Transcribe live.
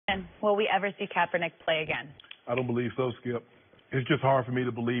Will we ever see Kaepernick play again? I don't believe so, Skip. It's just hard for me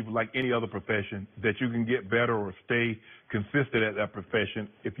to believe, like any other profession, that you can get better or stay consistent at that profession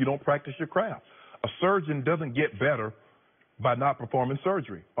if you don't practice your craft. A surgeon doesn't get better by not performing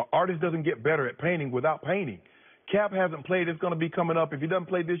surgery. An artist doesn't get better at painting without painting. Cap hasn't played. It's going to be coming up. If he doesn't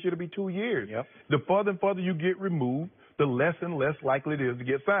play this year, it'll be 2 years. Yep. The further and further you get removed, the less and less likely it is to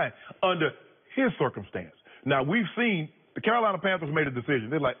get signed under his circumstance. Now, we've seen the Carolina Panthers made a decision.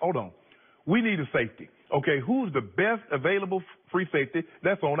 They're like, hold on. We need a safety. Okay, who's the best available free safety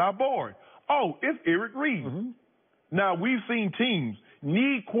that's on our board? Oh, it's Eric Reed. Mm-hmm. Now, we've seen teams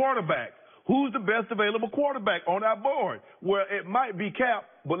need quarterbacks. Who's the best available quarterback on our board? Well, it might be Cap,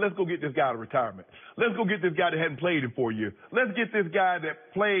 but let's go get this guy out of retirement. Let's go get this guy that hadn't played in 4 years. Let's get this guy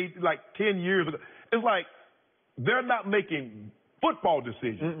that played like 10 years ago. It's like they're not making football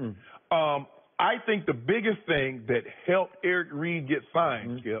decisions. I think the biggest thing that helped Eric Reed get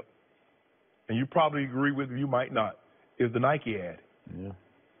signed, Skip, and you probably agree with me, you might not, is the Nike ad. Yeah.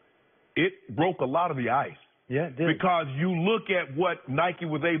 It broke a lot of the ice. Yeah, it did. Because you look at what Nike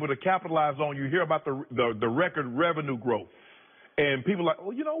was able to capitalize on. You hear about the record revenue growth. And people are like,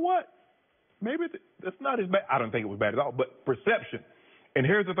 well, you know what? Maybe that's not as bad. I don't think it was bad at all, but perception. And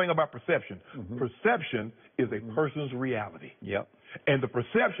here's the thing about perception. Perception is a person's reality. Yep. And the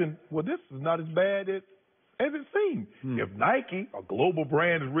perception, well, this is not as bad as it seems. If Nike, a global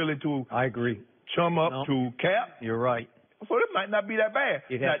brand, is really to I agree. chum up to Cap, You're right. so it might not be that bad.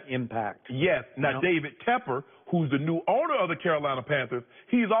 It has impact. Yes. Now, David Tepper, who's the new owner of the Carolina Panthers,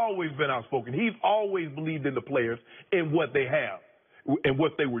 he's always been outspoken. He's always believed in the players and what they have and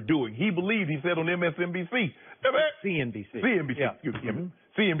what they were doing. He believed, he said on MSNBC. CNBC. Yeah.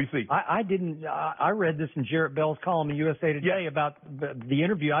 CNBC. I read this in Jarrett Bell's column in USA Today about the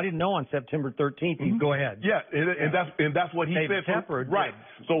interview. I didn't know on September 13th. Go ahead. Yeah, and that's what he David said. Tepper right.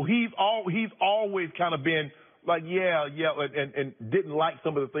 So he's always kind of been like, and didn't like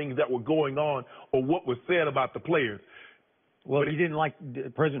some of the things that were going on or what was said about the players. Well, he didn't like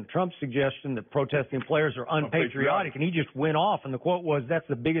President Trump's suggestion that protesting players are unpatriotic, and he just went off, and the quote was, "That's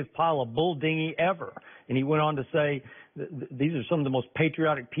the biggest pile of bull dinghy ever." And he went on to say, "These are some of the most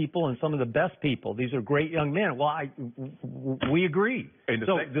patriotic people and some of the best people. These are great young men." Well, we agree.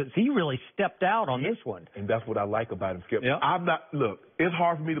 So he really stepped out on this one. And that's what I like about him, Skip. Yeah. Look, it's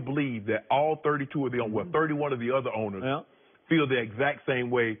hard for me to believe that all 32 of the, 31 of the other owners feel the exact same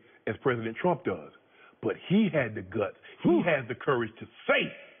way as President Trump does. But he had the guts. He had the courage to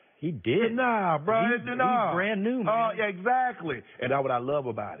say. He did. Nah, bro. He's brand new, man. Yeah, exactly. And that's what I love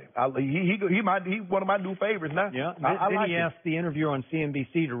about him. He's one of my new favorites now. Yeah. I like he him. asked the interviewer on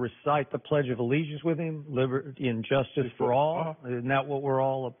CNBC to recite the Pledge of Allegiance with him, liberty and justice for all. Isn't that what we're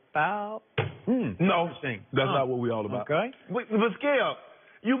all about? No, that's not what we're all about. Okay. But Skip,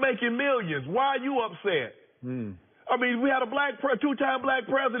 you making millions. Why are you upset? I mean, we had a two-time black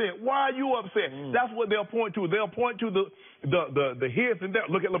president. Why are you upset? That's what they'll point to. They'll point to the hits and that.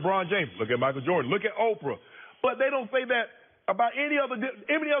 Look at LeBron James. Look at Michael Jordan. Look at Oprah. But they don't say that about any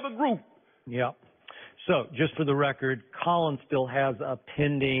other group. Yeah. So, just for the record, Colin still has a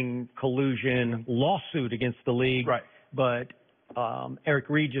pending collusion lawsuit against the league. Right. But Eric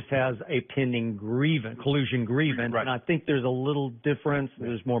Reed just has a pending collusion grievance, and I think there's a little difference.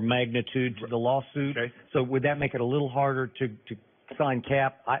 There's more magnitude to the lawsuit. Okay. So would that make it a little harder to sign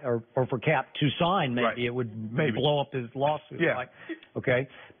Cap, or for Cap to sign? Maybe it would blow up his lawsuit. Yeah. Okay.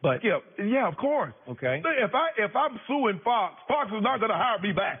 But yeah, of course. Okay. If I'm suing Fox is not going to hire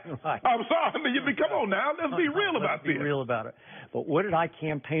me back. Right. I'm sorry. I mean, come on now. Let's be real about this. Be real about it. But what did I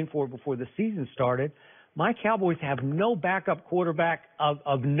campaign for before the season started? My Cowboys have no backup quarterback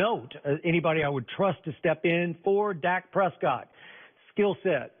of note, anybody I would trust to step in for Dak Prescott. Skill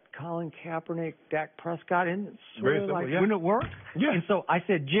set, Colin Kaepernick, Dak Prescott, and wouldn't it work? Yeah. And so I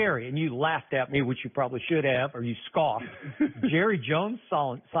said, Jerry, and you laughed at me, which you probably should have, or you scoffed. Jerry Jones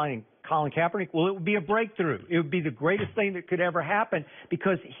signing Colin Kaepernick, well, it would be a breakthrough. It would be the greatest thing that could ever happen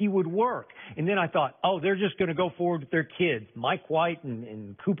because he would work. And then I thought, they're just going to go forward with their kids, Mike White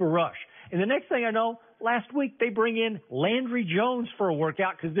and Cooper Rush. And the next thing I know, last week they bring in Landry Jones for a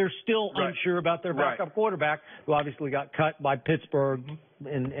workout because they're still unsure about their backup quarterback, who obviously got cut by Pittsburgh,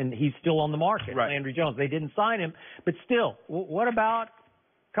 and he's still on the market, Landry Jones. They didn't sign him, but still, what about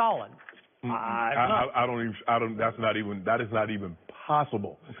Colin? That is not even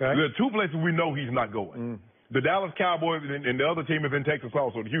possible. Okay. There are two places we know he's not going. The Dallas Cowboys and the other team is in Texas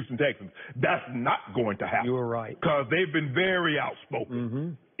also, the Houston Texans. That's not going to happen. You were right. Because they've been very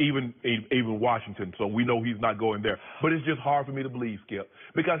outspoken, even Washington. So we know he's not going there. But it's just hard for me to believe, Skip.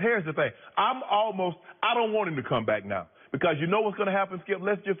 Because here's the thing. I don't want him to come back now. Because you know what's going to happen, Skip?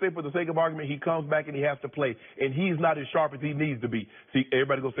 Let's just say, for the sake of argument, he comes back and he has to play, and he's not as sharp as he needs to be. See,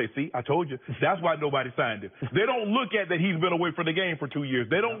 everybody going to say, see, I told you. That's why nobody signed him. They don't look at that he's been away from the game for 2 years.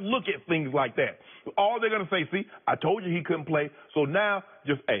 They don't look at things like that. All they're going to say, see, I told you he couldn't play, so now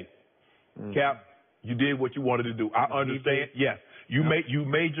just, hey, Cap, you did what you wanted to do. I understand. Yes. You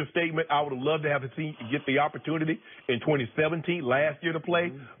made your statement. I would have loved to have seen you get the opportunity in 2017, last year, to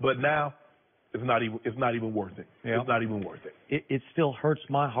play, but now it's not even worth it. Yeah. It's not even worth it. It still hurts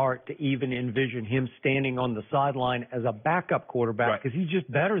my heart to even envision him standing on the sideline as a backup quarterback, because he's just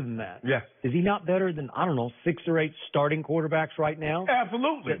better than that. Yes. Is he not better than, I don't know, 6 or 8 starting quarterbacks right now?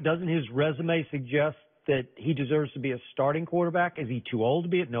 Absolutely. Doesn't his resume suggest that he deserves to be a starting quarterback? Is he too old to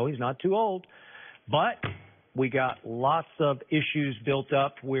be it? No, he's not too old. But we got lots of issues built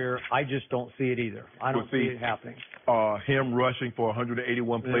up where I just don't see it either. I don't see it happening. Him rushing for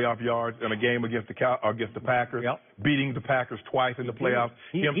 181 playoff yards in a game against the Packers, beating the Packers twice in the playoffs.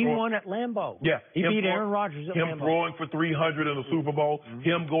 He won at Lambeau. Yeah. He beat Aaron Rodgers at Lambeau. Him throwing for 300 in the Super Bowl.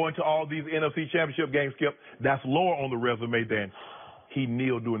 Him going to all these NFC Championship games, Skip. That's lower on the resume than he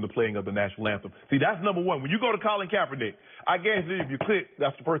kneeled during the playing of the national anthem. See, that's number one. When you go to Colin Kaepernick, I guarantee if you click,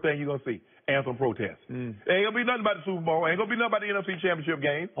 that's the first thing you're going to see. Anthem protest. Ain't going to be nothing about the Super Bowl. Ain't going to be nothing about the NFC Championship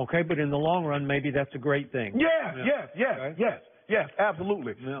game. Okay, but in the long run, maybe that's a great thing. Yes,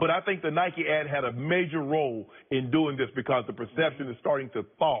 absolutely. Yeah. But I think the Nike ad had a major role in doing this, because the perception is starting to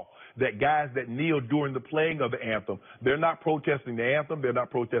fall that guys that kneel during the playing of the anthem, they're not protesting the anthem, they're not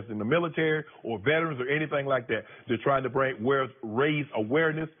protesting the military or veterans or anything like that. They're trying to raise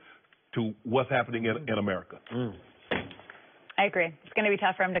awareness to what's happening in America. I agree. It's going to be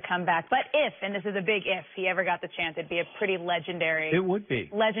tough for him to come back. But if, and this is a big if, he ever got the chance, it'd be a pretty legendary. It would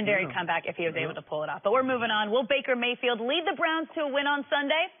be. Legendary comeback if he was able to pull it off. But we're moving on. Will Baker Mayfield lead the Browns to a win on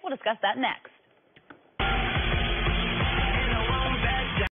Sunday? We'll discuss that next.